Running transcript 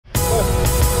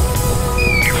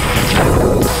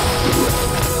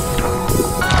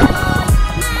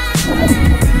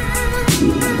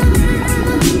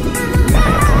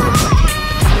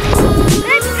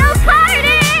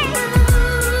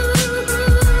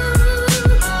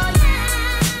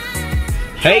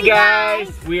Hey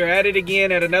guys, we are at it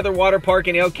again at another water park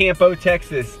in El Campo,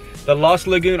 Texas. The Lost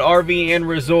Lagoon RV and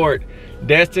Resort.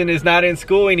 Destin is not in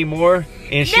school anymore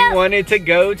and she wanted to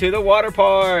go to the water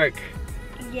park.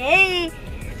 Yay.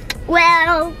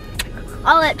 Well,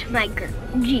 all up to my girl,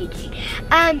 Gigi.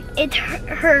 It's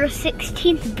her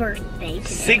 16th birthday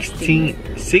today.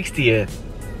 16th, 60th.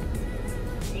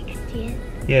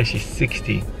 60th? Yeah, she's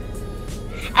 60.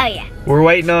 Oh yeah. We're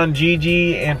waiting on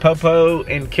Gigi and Popo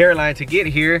and Caroline to get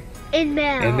here. And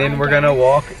then we're gonna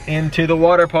walk into the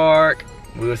water park.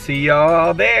 We'll see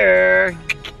y'all there.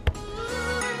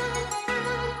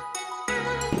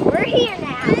 We're here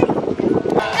now. Guys,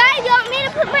 you want me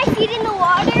to put my feet in the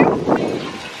water?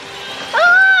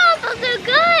 Oh, feels so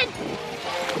good.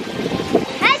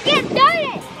 Let's get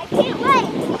started. I can't wait.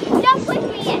 Jump with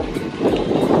me in.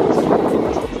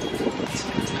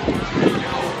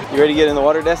 You ready to get in the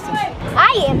water, Destin?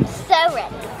 I am so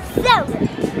ready. So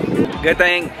ready. Good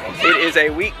thing it is a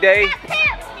weekday,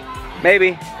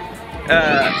 maybe.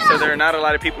 So there are not a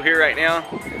lot of people here right now.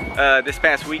 This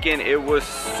past weekend it was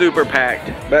super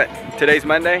packed, but today's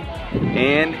Monday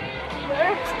and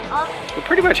we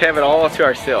pretty much have it all to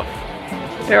ourselves.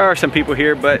 There are some people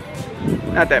here, but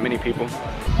not that many people.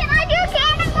 Can I do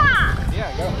cannonball?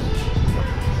 Yeah, go.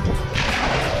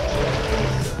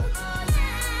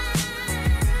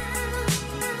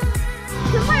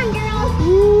 Come on, girls.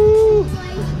 Woo.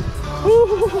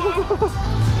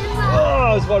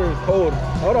 Oh, this water is cold.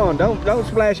 Hold on, don't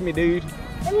splash me, dude.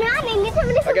 I'm not making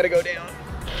it. I gotta go down.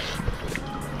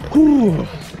 Ooh.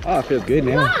 Oh, it feels good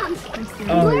now. Mom,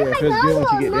 Oh yeah, it feels good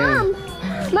once you get down.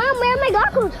 Mom, where are my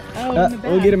goggles?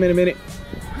 We'll get them in a minute.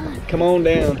 Come on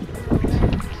down.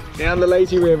 Down the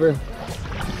lazy river.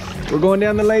 We're going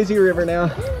down the lazy river now.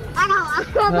 I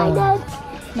don't know, my dad.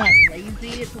 It's not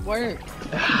lazy, it's work.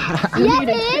 Yes, it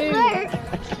is work.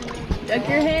 Duck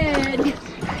your head.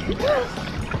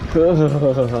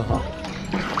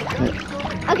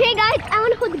 Okay, guys, I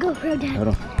want to put the GoPro down. Hold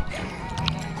on.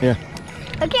 Here.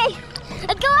 Okay,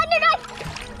 let's go under, guys.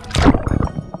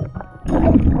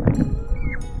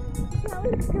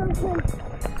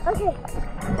 Okay,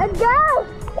 let's go.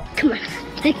 Come on,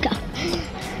 let's go.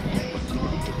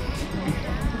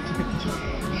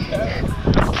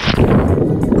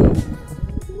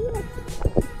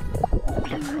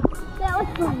 That was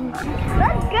fun.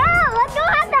 Let's go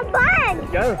have some fun.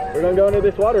 Let's go. We're gonna go into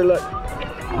this water, look.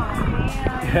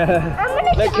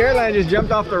 Look, Caroline just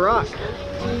jumped off the rock.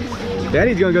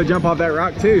 Daddy's gonna go jump off that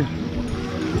rock too.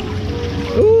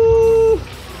 Ooh.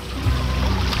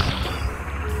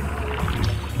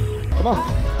 Come on.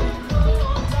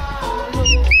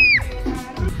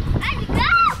 Let's go.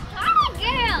 Come on,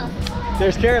 girl.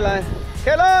 There's Caroline.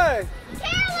 Caroline!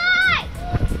 Caroline!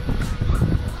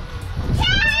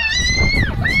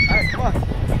 All right, come on.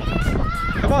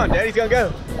 Come on, Daddy's gonna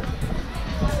go.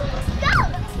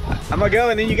 I'm gonna go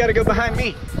and then you gotta go behind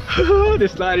me.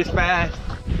 This slide is fast.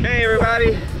 Hey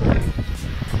everybody.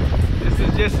 This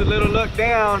is just a little look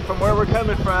down from where we're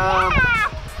coming from. Yeah.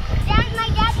 Down my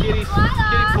daddy's Kiddie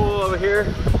pool over here.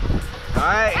 All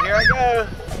right, here I go.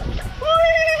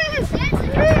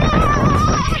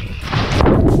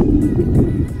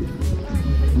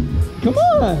 Come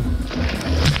on.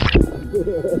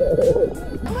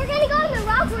 We're gonna go on the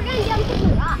rock. We're gonna jump in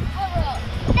the rock.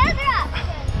 There's the rock.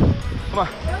 Come on.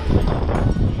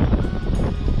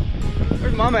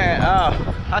 Where's Mama at? Oh,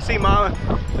 I see Mama.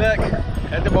 Look,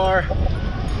 at the bar.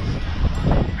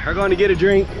 We're going to get a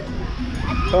drink.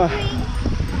 Come on.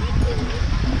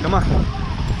 Come on.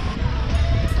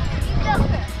 You go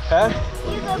first. Huh?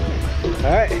 You go first.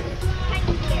 All right.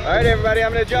 All right, everybody,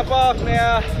 I'm gonna jump off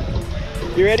now.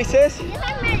 You ready, sis? Yes,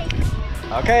 I'm ready.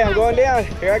 Okay, I'm going down.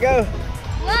 Here I go.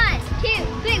 1, 2,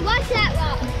 3. Watch that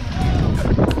rock.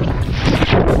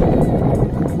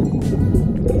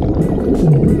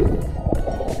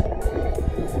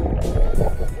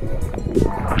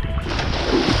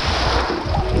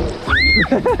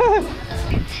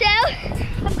 So,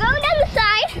 I'm going down the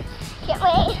side. Can't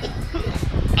wait.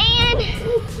 And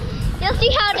you'll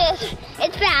see how it is.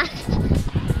 It's fast.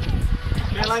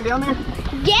 Caroline down there?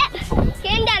 Get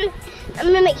down. I'm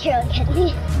gonna make Caroline catch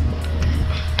me.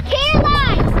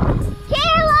 Caroline!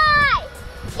 Caroline!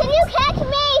 Can you catch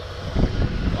me?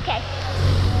 Okay.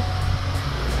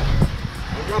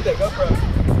 We'll drop that GoPro.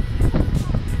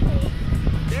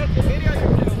 Yes, the video you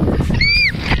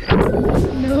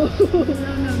No.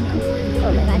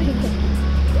 Oh my god, he's good.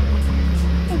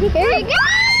 Here we go!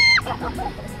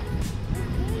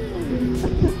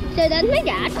 So that's my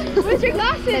dad. Where's your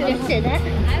glasses? I just did that.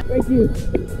 Thank you.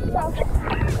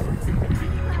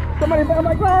 Somebody found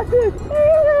my glasses.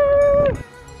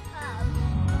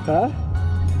 Huh?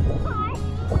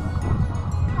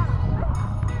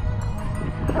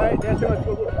 Alright, that's let's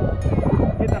go get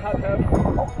in the hot tub.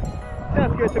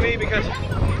 Sounds good to me because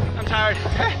I'm tired.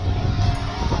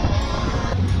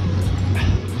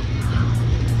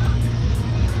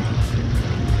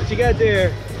 What you got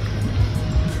there?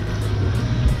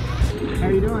 How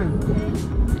you doing?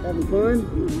 Having fun?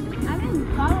 I've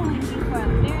been following you for a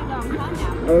very long time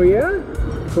now. Oh yeah?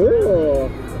 Cool.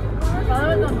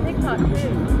 Follow us on TikTok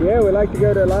too. Yeah, we like to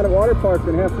go to a lot of water parks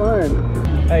and have fun.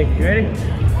 Hey, you ready?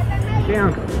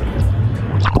 Down.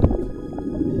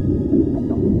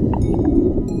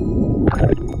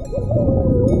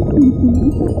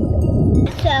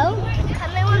 So,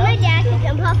 coming with my dad to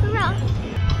jump off the rock.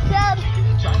 So,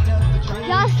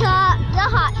 y'all saw the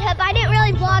hot tub. I didn't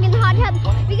really vlog in the hot tub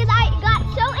because I got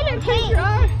so entertained.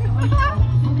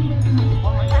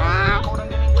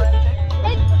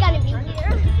 It's gonna be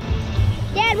here.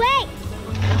 Dad, wait!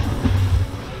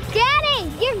 Daddy,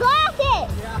 your glasses!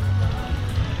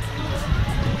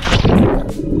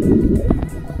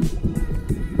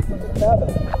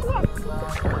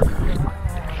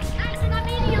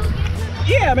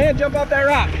 Yeah, man, jump off that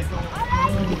rock.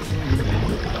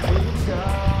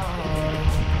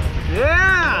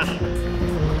 Yeah!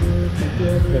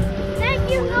 Thank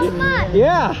you so much!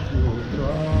 Yeah!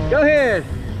 Go ahead.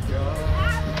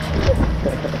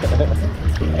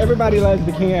 Everybody loves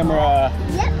the camera.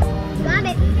 Yep, got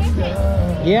it.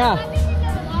 Yeah.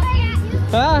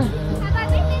 Huh? Have I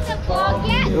been in the vlog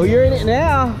yet? Well, you're in it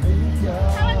now.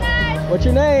 Hello guys, What's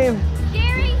your name?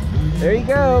 Jerry, There you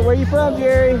go. Where you from,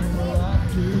 Jerry?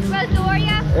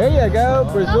 Rosaria. There you go,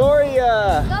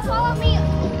 Brazoria. Go follow me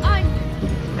on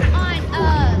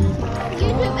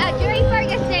YouTube at Jerry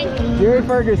Ferguson. Jerry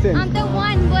Ferguson. I'm the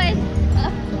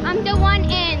one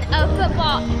in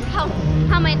football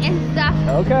helmet and stuff.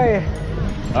 Okay.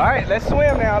 All right, let's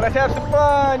swim now. Let's have some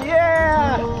fun.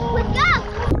 Yeah. Let's go.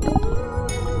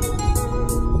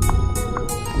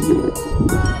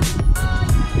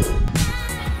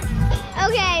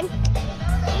 Okay,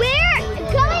 we're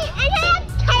going into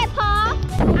Campo.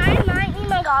 I might need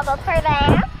my goggles for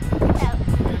that. So,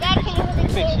 Dad, can you hold the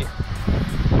Fix key? you.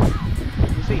 Let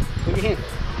me see. Put your hand.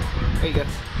 There you go.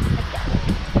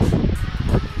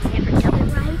 Never tell it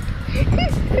right.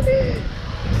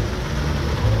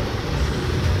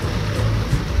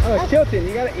 Oh, it's tilting.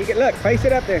 You got it. You get look. Face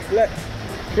it up there. Look.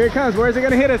 Here it comes. Where's it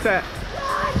gonna hit us at?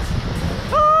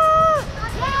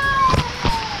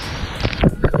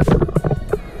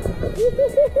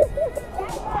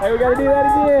 Hey, we gotta do that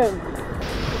again.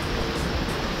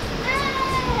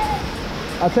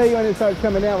 I'll tell you when it starts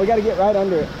coming down. We gotta get right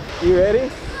under it. You ready?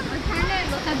 We're trying to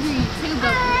look up your YouTube,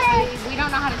 but we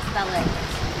don't know how to spell it.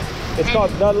 It's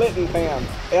called The Litton Fam.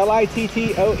 Litton.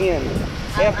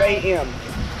 Fam.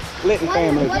 Litton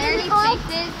family. What is it called?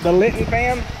 The Litton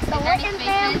Fam. The Litton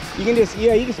Fam? You can just,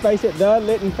 yeah, you can space it. The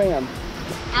Litton Fam.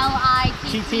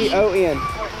 Litton. Tton.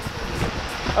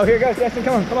 Oh, here it goes, Destin.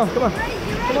 Come on, come on, come on.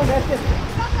 Come on, Destin.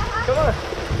 Come on.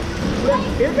 Look,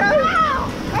 here it goes.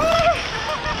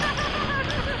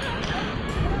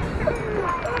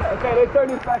 Okay, let's turn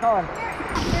this back on.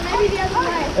 Maybe the other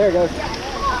way. There it goes.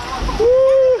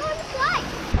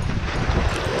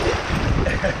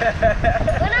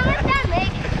 What does that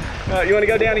make? You want to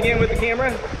go down again with the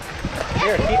camera?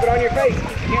 Here, keep it on your face. Keep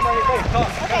the camera on your face. Talk.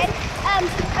 Okay, I'm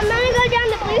gonna go down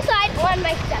the blue side on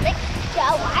my stomach. So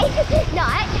why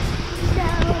not? So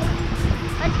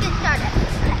let's get started.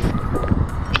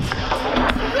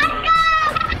 Let's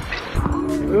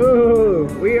go!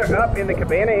 Ooh, we are up in the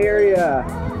cabana area.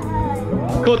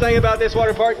 Cool thing about this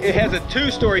water park, it has a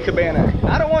 2-story cabana.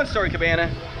 Not a 1-story cabana,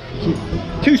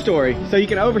 2-story. So you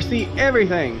can oversee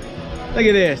everything. Look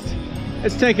at this.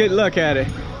 Let's take a look at it.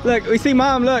 Look, we see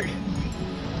Mom, look.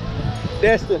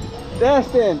 Destin.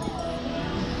 Destin.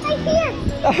 Right here.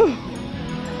 Oh.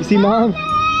 You see Mom?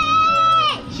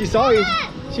 She saw you.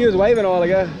 She was waving a while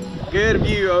ago. Good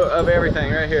view of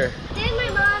everything right here. There's my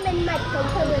mom and my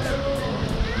coach.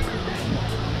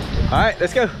 All right,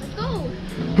 let's go. Let's go.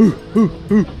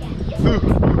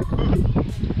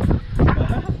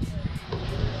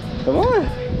 Come on.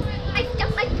 I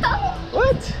stubbed my toe.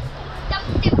 What?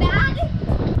 Stubbed it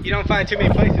bad. You don't find too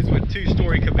many places with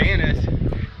 2-story cabanas,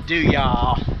 do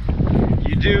y'all?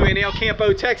 You do in El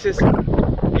Campo, Texas.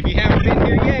 If you haven't been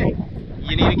here yet,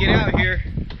 you need to get out here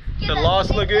to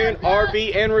Lost Lagoon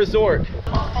RV and Resort.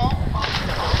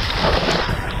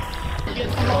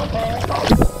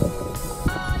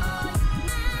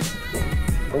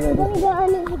 We're gonna go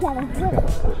under together.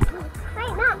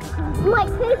 Right now, I'm like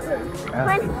faces.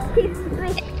 1, 2, 3,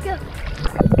 let's go.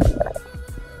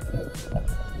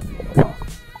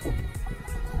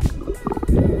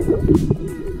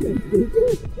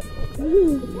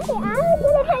 Hey, I'm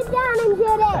gonna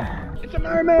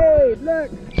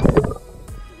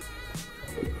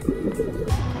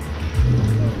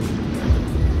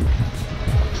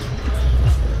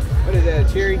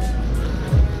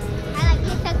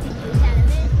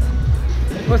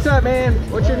what's up, man?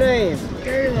 What's your name?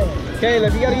 Caleb.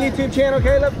 Caleb, you got a YouTube channel,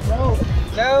 Caleb? No.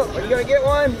 No? Are you gonna get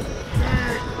one?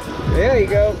 There you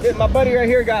go. My buddy right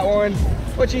here got one.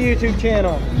 What's your YouTube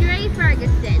channel? Dre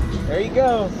Ferguson. There you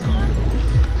go.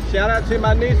 Shout out to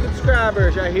my new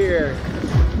subscribers right here.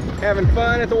 Having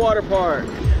fun at the water park.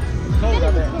 Cold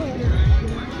out there.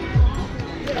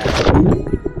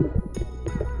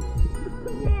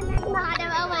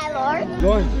 Oh my lord.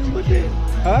 Going?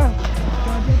 Huh?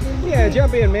 Yeah,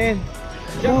 jump in, man.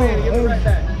 Jump in and give it right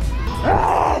back.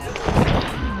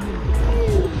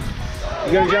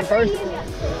 You gonna jump first?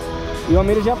 You want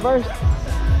me to jump first?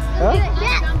 Huh? All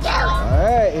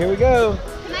right, here we go.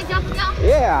 Can I jump now?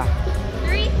 Yeah.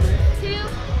 3, 2,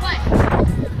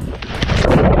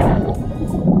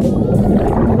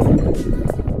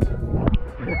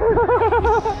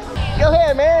 1. Go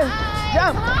ahead, man.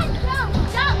 Jump. Come on,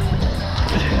 jump.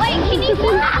 Wait, can you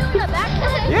put that on the back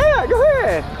side? Yeah, go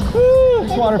ahead. Woo,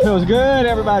 this water feels good,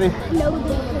 everybody. No, it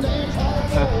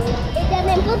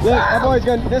doesn't feel Look, that boy's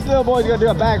gonna, this little boy's gonna do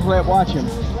a backflip. Watch him.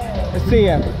 Let's see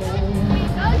him. Go, Jacob.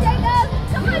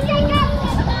 Come on, Jacob.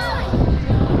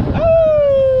 Come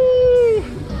Ooh.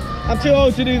 I'm too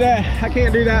old to do that. I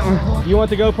can't do that one. You want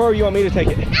the GoPro or you want me to take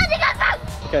it? on.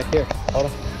 Okay, here. Hold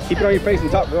on. Keep it on your face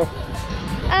and talk, girl.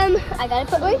 I gotta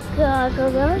put my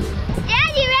goggles on.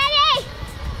 Dad, you ready?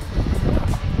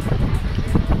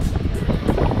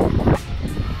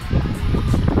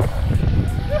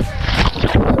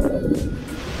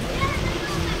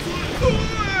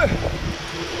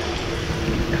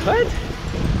 What?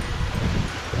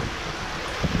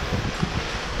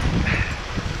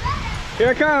 Here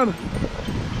I come.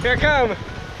 Here I come.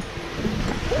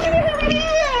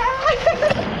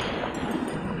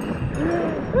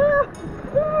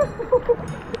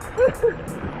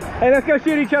 Hey, let's go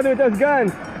shoot each other with those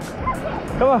guns.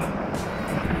 Come on.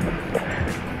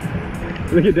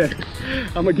 Look at that.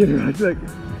 I'm gonna get it right quick.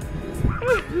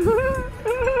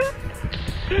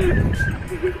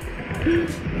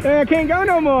 Hey, I can't go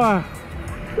no more.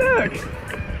 Look.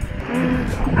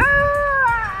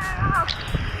 Ah!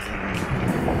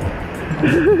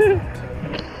 Jelly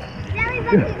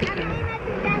button. I'm going back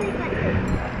to jelly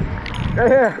button.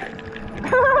 Right here.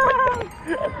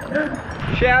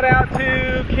 Shout out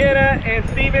to Kenna and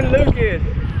Stephen Lucas.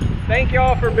 Thank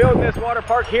y'all for building this water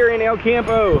park here in El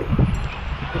Campo.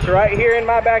 It's right here in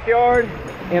my backyard,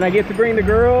 and I get to bring the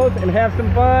girls and have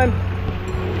some fun.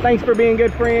 Thanks for being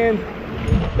good friends.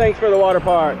 Thanks for the water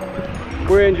park.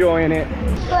 We're enjoying it.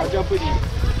 I'll jump with you. 2,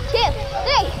 3.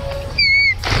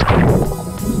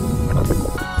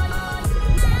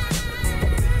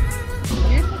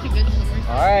 You're such a good swimmer.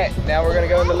 All right, now we're gonna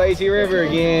go in the lazy river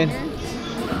again.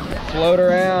 Float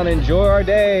around, enjoy our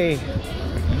day.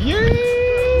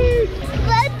 Yay!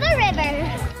 Float the river.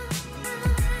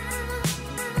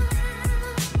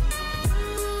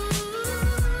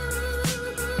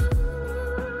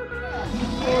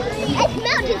 I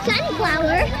smelled a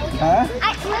sunflower. Huh?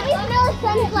 Let me smell a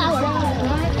sunflower.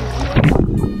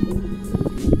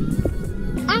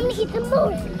 I'm gonna eat some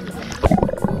more.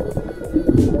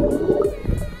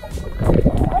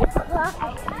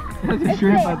 That's a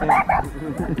shrimp out there.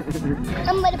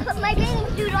 I'm gonna put my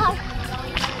bathing suit on.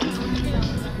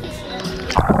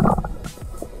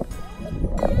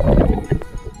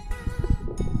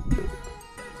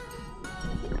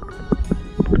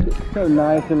 So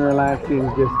nice and relaxing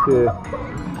just to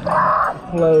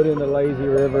float in the lazy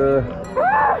river.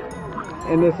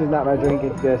 And this is not my drink,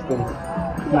 it's Destin.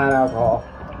 It's not alcohol.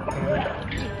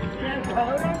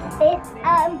 It's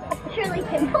Shirley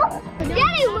Pimple.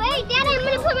 Daddy, wait, Daddy, I'm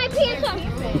gonna put my pants on.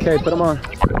 Okay, put them on.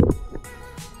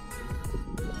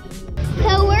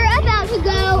 So we're about to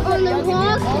go on the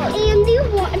walk and the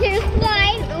water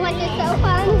slide, which is so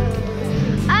fun.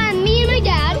 Me and my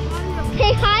dad.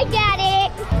 Say hi, Daddy.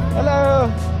 Hello.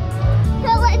 So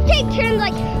let's take turns,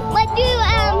 like, let's do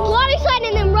water slide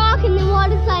and then rock and then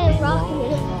water slide and rock and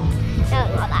then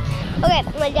all that. Okay,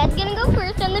 my dad's gonna go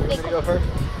first on the big one. Go first.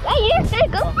 Yeah, you're gonna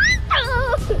go first.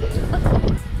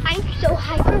 I'm so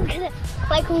hyper because,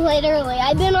 like, literally,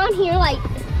 I've been on here, like,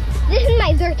 this is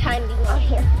my third time being on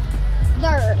here.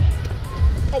 Third.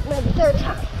 Like, my third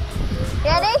time.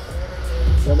 Ready?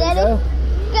 Ready? Go.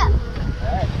 Go. All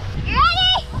right. You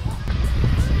ready?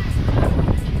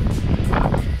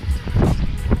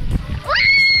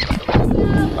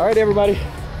 All right, everybody.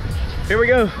 Here we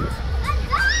go. Let's go.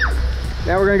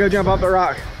 Now we're gonna go jump off the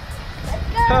rock.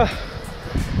 Let's go.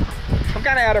 I'm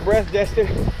kind of out of breath, Destin.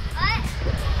 What?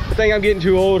 I think I'm getting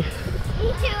too old Me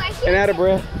too. and out of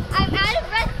breath. I'm out of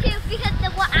breath too because I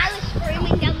was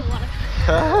screaming down the water.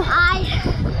 I'm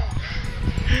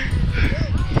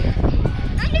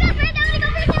gonna go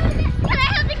first.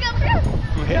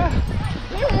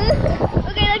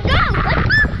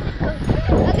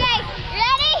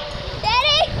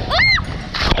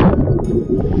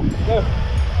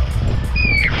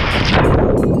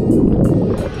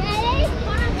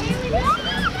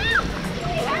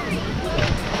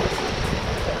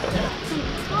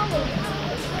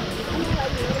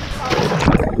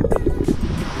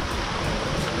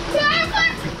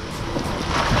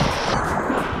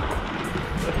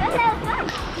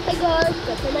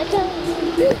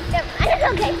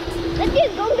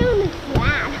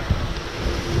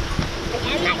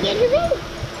 me.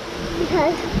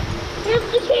 Because here's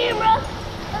the camera.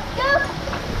 Let's go.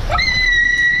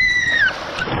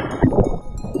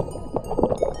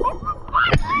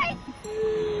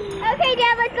 Okay,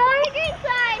 Dad, let's go on the green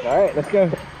side. All right, let's go.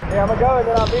 Yeah, I'm gonna go and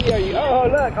then I'll video you. Oh,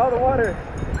 look, all the water.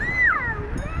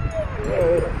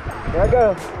 Here I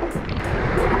go.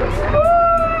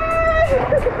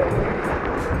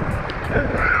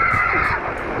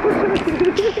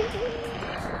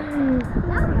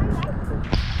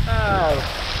 Oh,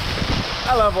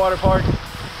 I love water park.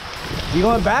 You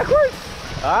going backwards?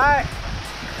 All right.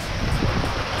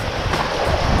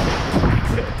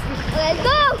 Let's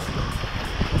go.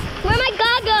 Where are my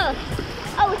goggles?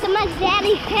 Oh, it's in my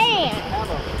daddy's hand.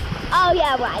 Oh,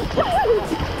 yeah, right.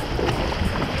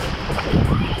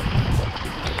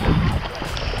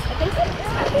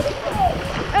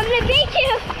 I'm gonna beat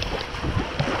you.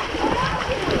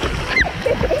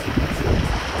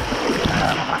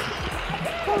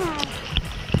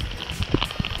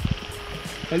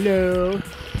 Hello.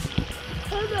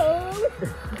 Hello.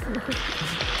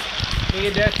 Me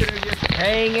and Dustin are just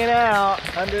hanging out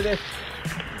under this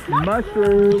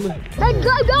mushroom. Let's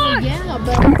go, dog. Yeah,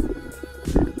 but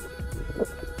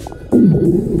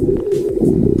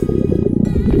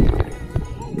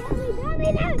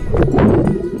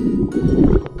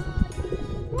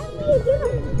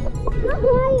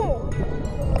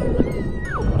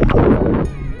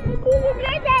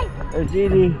There's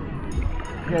Gigi.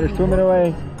 Got her swimming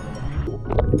away.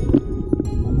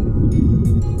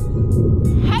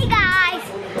 Hey guys,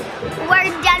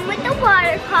 we're done with the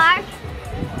water park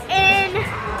and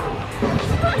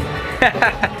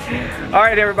all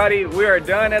right, everybody, we are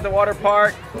done at the water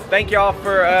park. Thank y'all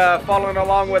for following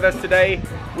along with us today.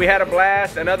 We had a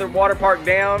blast. Another water park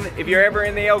down. If you're ever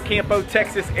in the El Campo,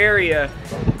 Texas area,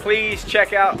 please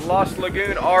check out Lost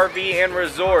Lagoon RV and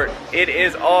Resort. It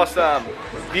is awesome.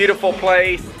 Beautiful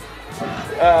place.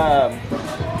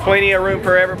 Plenty of room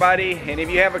for everybody. And if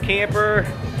you have a camper,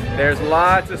 there's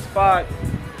lots of spots.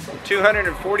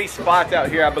 240 spots out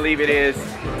here, I believe it is.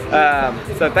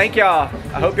 So thank y'all.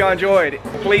 I hope y'all enjoyed.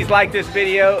 Please like this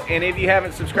video. And if you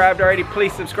haven't subscribed already,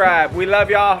 please subscribe. We love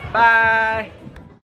y'all. Bye.